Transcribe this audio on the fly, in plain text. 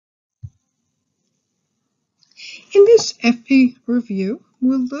In this FE review,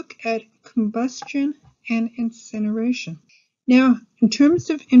 we'll look at combustion and incineration. Now, in terms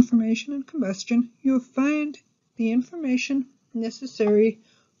of information on combustion, you'll find the information necessary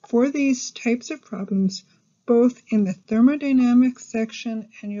for these types of problems both in the thermodynamics section,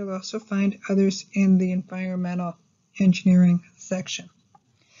 and you'll also find others in the environmental engineering section.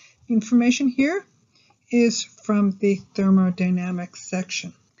 The information here is from the thermodynamics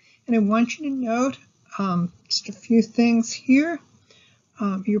section. And I want you to note just a few things here.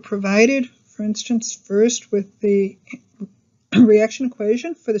 You're provided, for instance, first with the reaction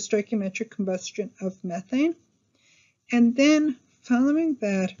equation for the stoichiometric combustion of methane. And then following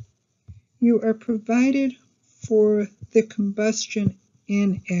that, you are provided for the combustion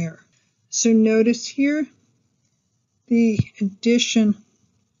in air. So notice here the addition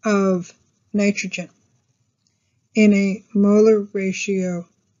of nitrogen in a molar ratio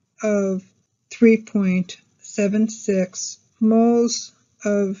of 3.76 moles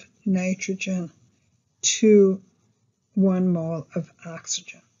of nitrogen to 1 mole of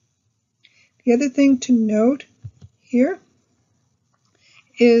oxygen. The other thing to note here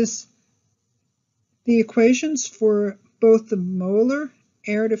is the equations for both the molar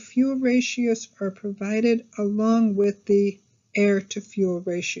air to fuel ratios are provided along with the air to fuel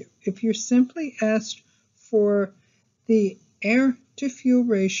ratio. If you're simply asked for the air to fuel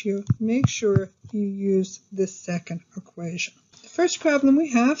ratio, make sure you use this second equation. The first problem we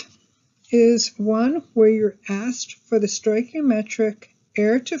have is one where you're asked for the stoichiometric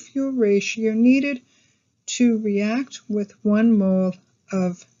air to fuel ratio needed to react with 1 mole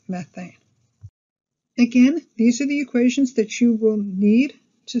of methane. Again, these are the equations that you will need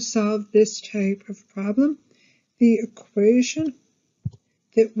to solve this type of problem. The equation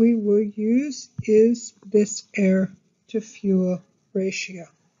that we will use is this air to fuel ratio.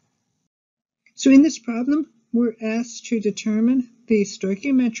 So in this problem, we're asked to determine the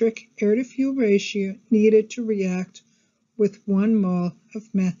stoichiometric air to fuel ratio needed to react with 1 mole of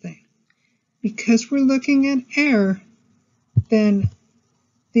methane. Because we're looking at air, then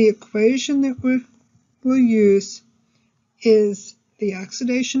the equation that we'll use is the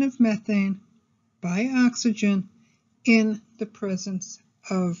oxidation of methane by oxygen in the presence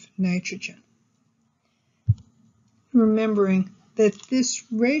of nitrogen. Remembering that this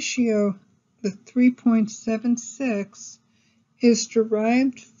ratio, the 3.76, is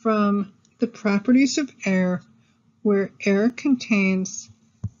derived from the properties of air, where air contains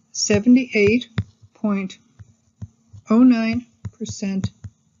 78.09%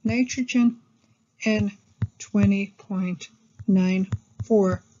 nitrogen and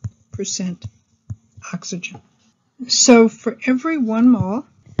 20.94% oxygen. So for every 1 mole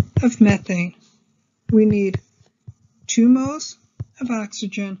of methane, we need 2 moles of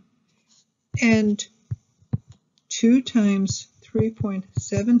oxygen and 2 times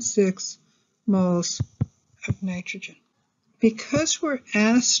 3.76 moles of nitrogen. Because we're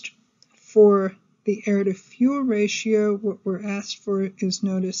asked for the air to fuel ratio, what we're asked for is,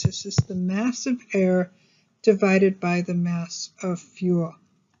 notice this is the mass of air divided by the mass of fuel.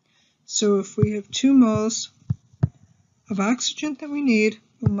 So if we have 2 moles of oxygen that we need,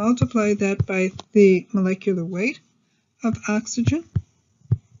 we'll multiply that by the molecular weight of oxygen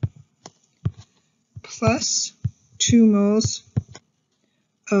plus 2 moles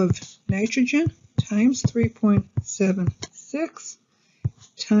of nitrogen times 3.76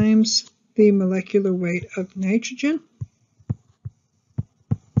 times the molecular weight of nitrogen.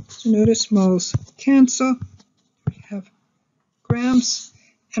 So notice moles cancel. We have grams,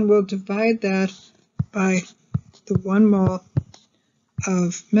 and we'll divide that by the 1 mole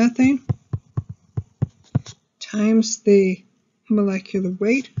of methane times the molecular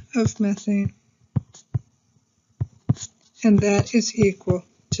weight of methane, and that is equal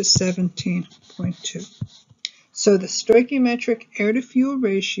to 17.2. So the stoichiometric air to fuel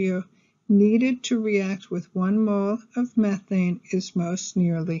ratio needed to react with 1 mole of methane is most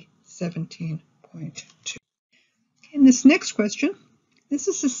nearly 17.2. In this next question, this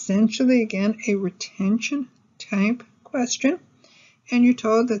is essentially, again, a retention type question, and you're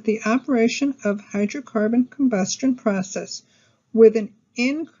told that the operation of hydrocarbon combustion process with an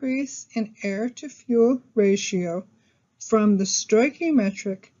increase in air to fuel ratio from the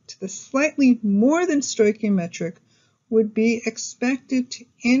stoichiometric to the slightly more than stoichiometric would be expected to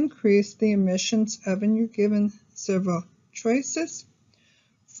increase the emissions of, and you're given several choices,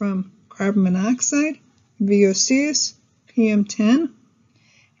 from carbon monoxide, VOCs, PM10,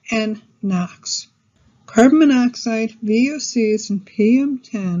 and NOx. Carbon monoxide, VOCs, and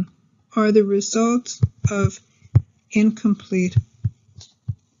PM10 are the results of incomplete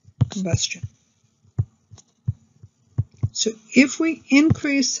combustion. So if we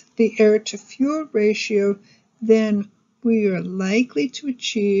increase the air-to-fuel ratio, then we are likely to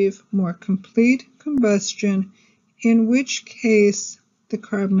achieve more complete combustion, in which case the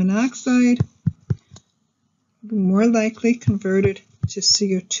carbon monoxide will be more likely converted to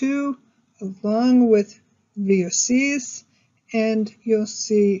CO2 along with VOCs, and you'll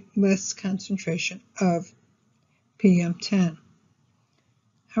see less concentration of PM10.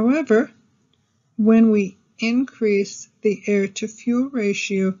 However, when we increase the air-to-fuel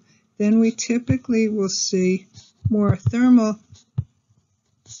ratio, then we typically will see more thermal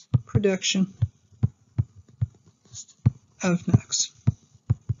production of NOx.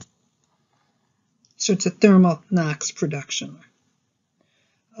 So it's a thermal NOx production,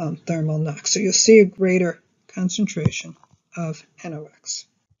 thermal NOx. So you'll see a greater concentration of NOx.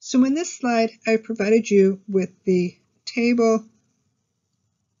 So in this slide, I provided you with the table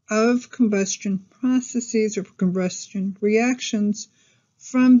of combustion processes or combustion reactions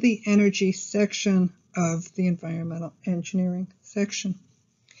from the energy section of the environmental engineering section.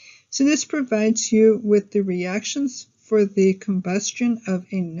 So this provides you with the reactions for the combustion of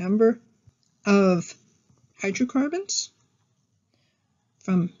a number of hydrocarbons,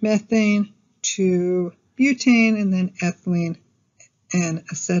 from methane to butane and then ethylene and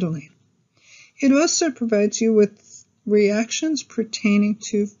acetylene. It also provides you with reactions pertaining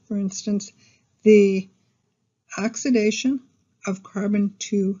to, for instance, the oxidation of carbon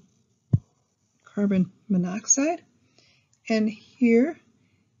to carbon monoxide. And here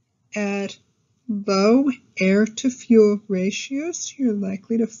at low air-to-fuel ratios, you're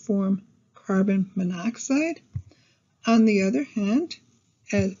likely to form carbon monoxide. On the other hand,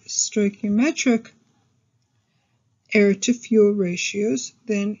 at stoichiometric air-to-fuel ratios,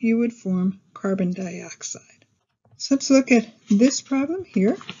 then you would form carbon dioxide. So let's look at this problem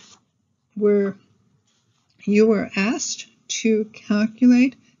here, where you are asked to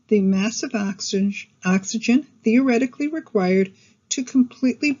calculate the mass of oxygen theoretically required to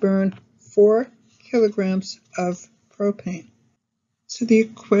completely burn 4 kilograms of propane. So the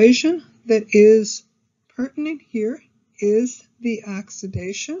equation that is pertinent here is the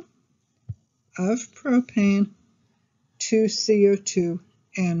oxidation of propane to CO2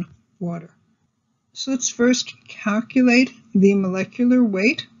 and water. So let's first calculate the molecular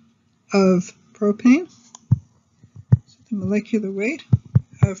weight of propane. So the molecular weight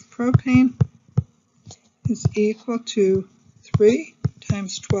of propane is equal to 3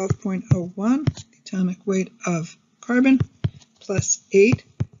 times 12.01, the atomic weight of carbon, plus 8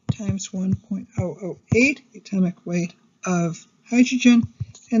 times 1.008, the atomic weight of hydrogen,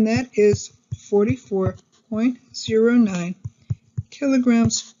 and that is 44.09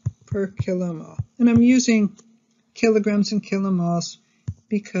 kilograms per kilomole. And I'm using kilograms and kilomoles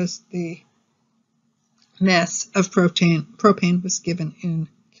because the mass of propane was given in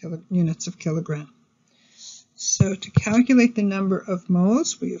units of kilogram. So to calculate the number of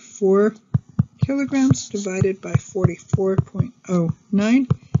moles, we have 4 kilograms divided by 44.09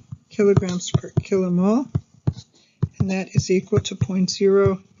 kilograms per kilomole, and that is equal to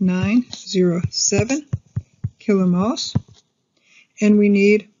 0.0907 kilomoles. And we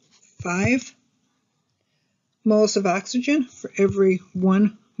need 5 moles of oxygen for every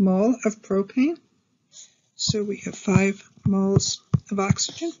 1 mole of propane. So we have 5 moles of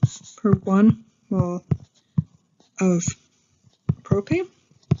oxygen per 1 mole of propane.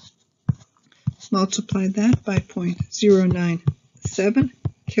 Multiply that by 0.097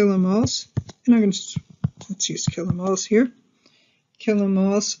 kilomoles, and I'm going to, let's use kilomoles here,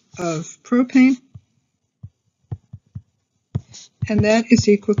 kilomoles of propane, and that is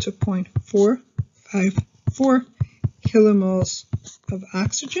equal to 0.454 kilomoles of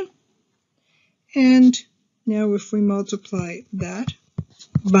oxygen. And now if we multiply that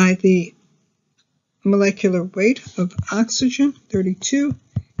by the molecular weight of oxygen, 32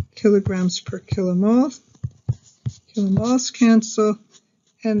 kilograms per kilomole, kilomoles cancel,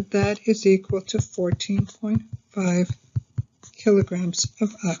 and that is equal to 14.5 kilograms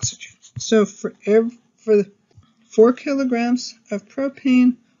of oxygen. So for 4 kilograms of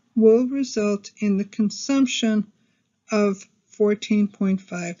propane will result in the consumption of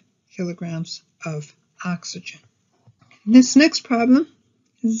 14.5 kilograms of oxygen. This next problem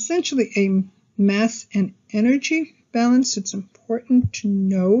is essentially a mass and energy balance. It's important to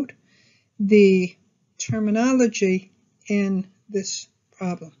note the terminology in this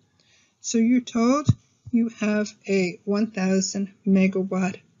problem. So you're told you have a 1,000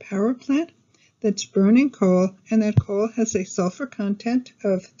 megawatt power plant that's burning coal, and that coal has a sulfur content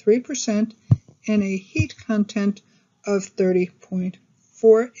of 3% and a heat content of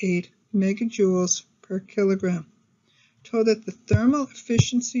 30.48 megajoules per kilogram. told that the thermal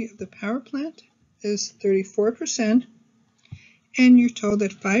efficiency of the power plant is 34%, and you're told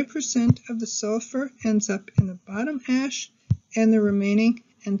that 5% of the sulfur ends up in the bottom ash and the remaining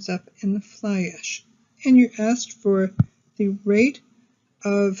ends up in the fly ash. And you're asked for the rate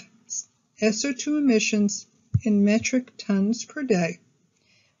of SO2 emissions in metric tons per day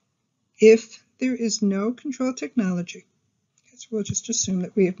if there is no control technology. So we'll just assume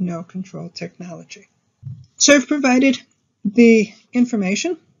that we have no control technology. So I've provided the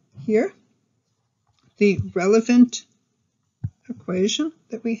information here. The relevant equation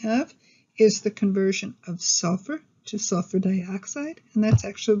that we have is the conversion of sulfur to sulfur dioxide, and that's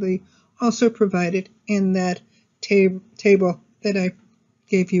actually also provided in that table that I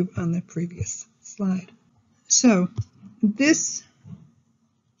gave you on the previous slide. So this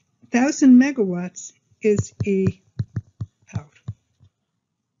 1,000 megawatts is E out.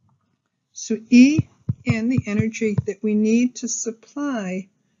 So E in the energy that we need to supply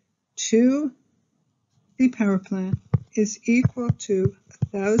to the power plant is equal to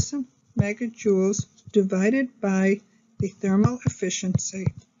 1,000 megajoules divided by the thermal efficiency,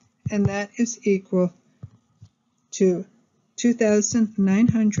 and that is equal to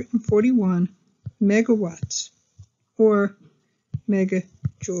 2,941 megawatts, or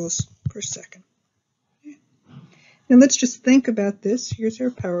megajoules per second. Now let's just think about this. Here's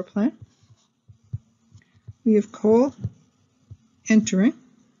our power plant. We have coal entering.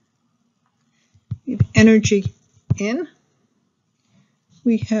 We have energy in.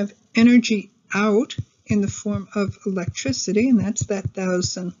 We have energy out in the form of electricity, and that's that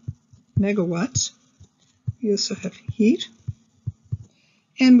 1,000 megawatts. We also have heat.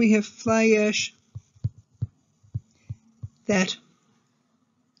 And we have fly ash that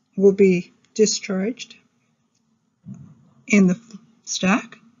will be discharged in the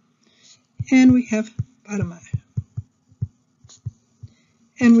stack. And we have bottom ash.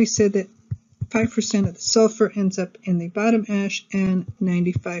 And we said that 5% of the sulfur ends up in the bottom ash, and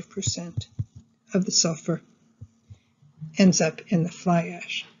 95% of the sulfur ends up in the fly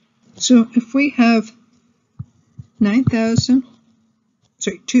ash. So if we have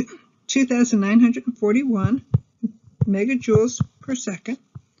 2,941 megajoules per second,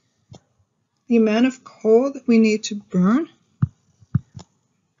 the amount of coal that we need to burn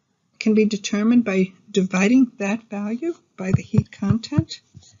can be determined by dividing that value by the heat content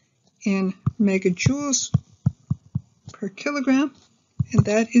in megajoules per kilogram, and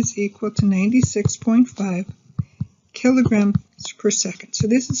that is equal to 96.5 kilograms per second. So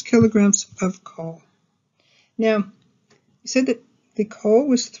this is kilograms of coal. Now, you said that the coal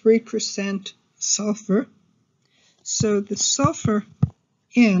was 3% sulfur, so the sulfur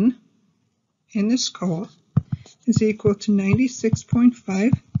in this coal is equal to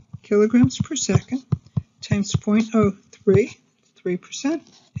 96.5 kilograms per second times 0.03, 3%,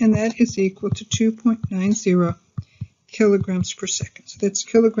 and that is equal to 2.90 kilograms per second. So that's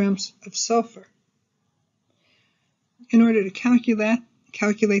kilograms of sulfur. In order to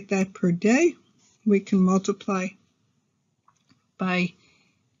calculate that per day, we can multiply by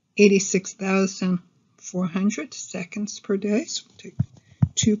 86,400 seconds per day. So we'll take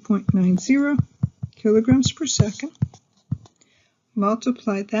 2.90 kilograms per second,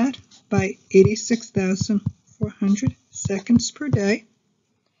 multiply that by 86,400 seconds per day,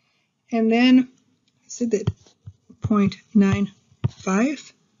 and then I said that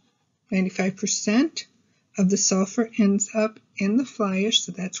 0.95, 95% of the sulfur ends up in the fly ash,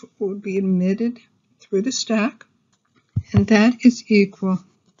 so that's what would be emitted through the stack, and that is equal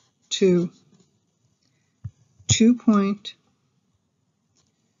to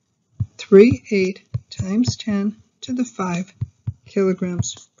 2.38 times 10 to the 5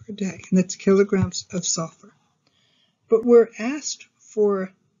 kilograms per day, and that's kilograms of sulfur. But we're asked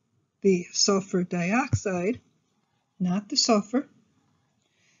for the sulfur dioxide, not the sulfur,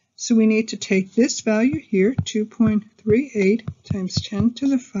 so we need to take this value here, 2.38 times 10 to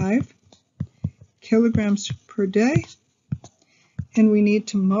the 5 kilograms per day, and we need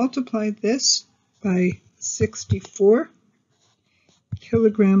to multiply this by 64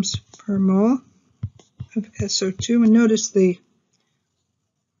 kilograms per mole of SO2, and notice the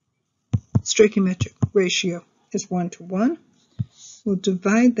stoichiometric ratio is 1:1. We'll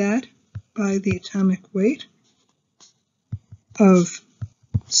divide that by the atomic weight of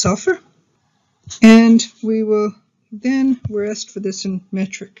sulfur, and we're asked for this in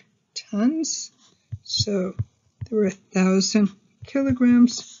metric tons, so there were 1,000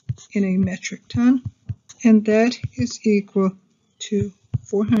 kilograms in a metric ton, and that is equal to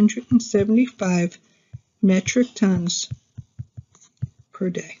 475 metric tons per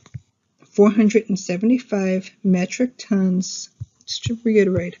day. 475 metric tons, just to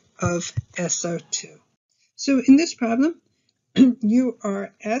reiterate, of SO2. So in this problem, you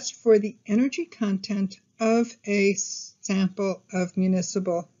are asked for the energy content of a sample of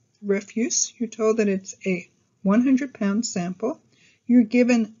municipal refuse. You're told that it's a 100-pound sample. You're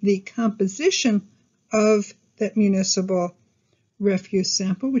given the composition of that municipal refuse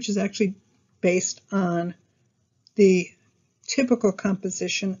sample, which is actually based on the typical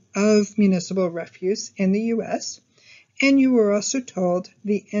composition of municipal refuse in the U.S. And you were also told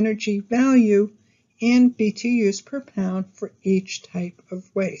the energy value in BTUs per pound for each type of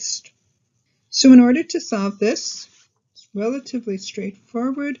waste. So in order to solve this, it's relatively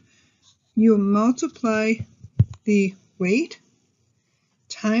straightforward. You multiply the weight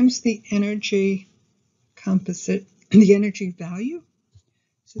times the energy composite, the energy value.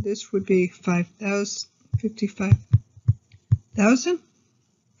 So this would be 55,000.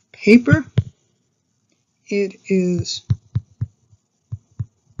 Paper, it is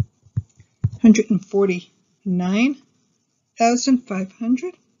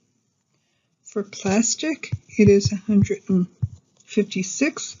 149,500. For plastic, it is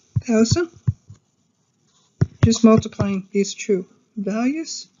 156,000. Just multiplying these two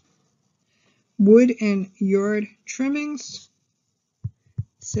values. Wood and yard trimmings,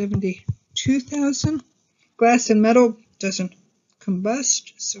 72,000. Glass and metal doesn't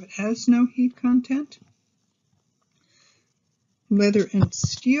combust, so it has no heat content. Leather and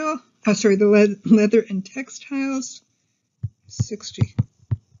steel, the leather and textiles,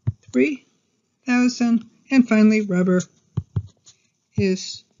 63,000. And finally, rubber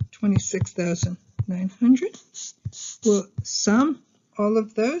is 26,900. We'll sum all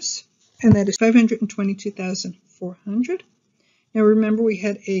of those, and that is 522,400. Now remember, we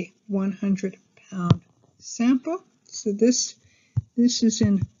had a 100-pound sample, so this is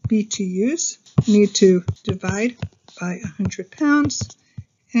in BTUs. We need to divide by 100 pounds,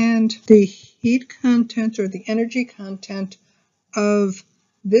 and the heat content or the energy content of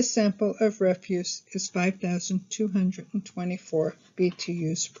this sample of refuse is 5,224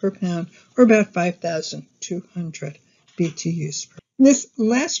 BTUs per pound, or about 5,200 BTUs per pound. This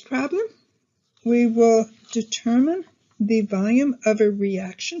last problem, we will determine the volume of a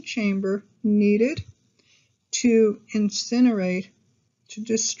reaction chamber needed to incinerate, to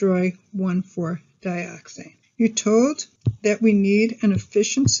destroy 1,4-dioxane. You're told that we need an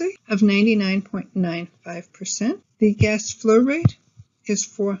efficiency of 99.95%. The gas flow rate is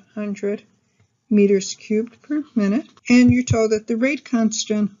 400 meters cubed per minute. And you're told that the rate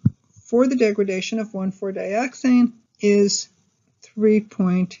constant for the degradation of 1,4-dioxane is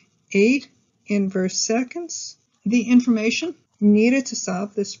 3.8 inverse seconds. The information needed to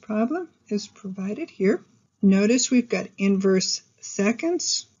solve this problem is provided here. Notice we've got inverse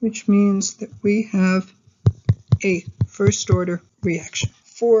seconds, which means that we have a first-order reaction.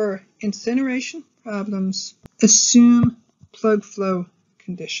 For incineration problems, assume plug flow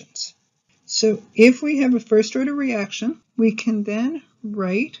conditions. So if we have a first-order reaction, we can then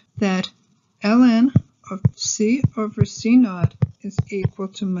write that ln of C over C naught is equal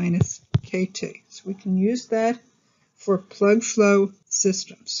to minus KT. So we can use that for plug flow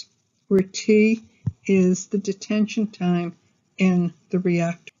systems, where T is the detention time in the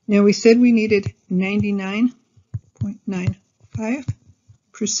reactor. Now we said we needed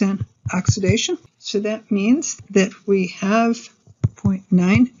 99.95% oxidation. So that means that we have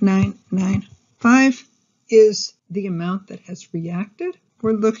 0.9995 is the amount that has reacted.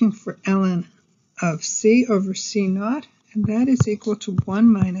 We're looking for ln of C over C naught, and that is equal to 1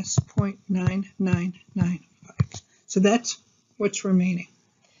 minus 0.9995. So that's what's remaining.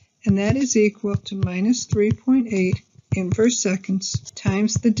 And that is equal to minus 3.8 inverse seconds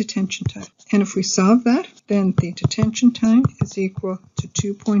times the detention time. And if we solve that, then the detention time is equal to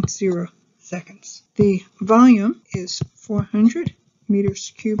 2.0 seconds. The volume is 400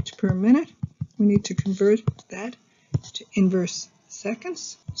 meters cubed per minute. We need to convert that to inverse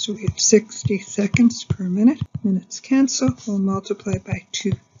seconds. So we have 60 seconds per minute. Minutes cancel. We'll multiply by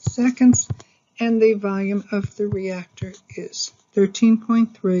 2 seconds. And the volume of the reactor is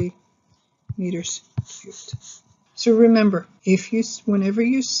 13.3 meters cubed. So remember, whenever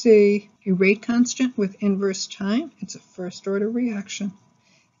you see a rate constant with inverse time, it's a first-order reaction.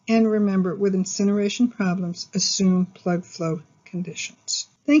 And remember, with incineration problems, assume plug flow conditions.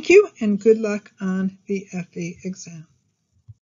 Thank you, and good luck on the FE exam.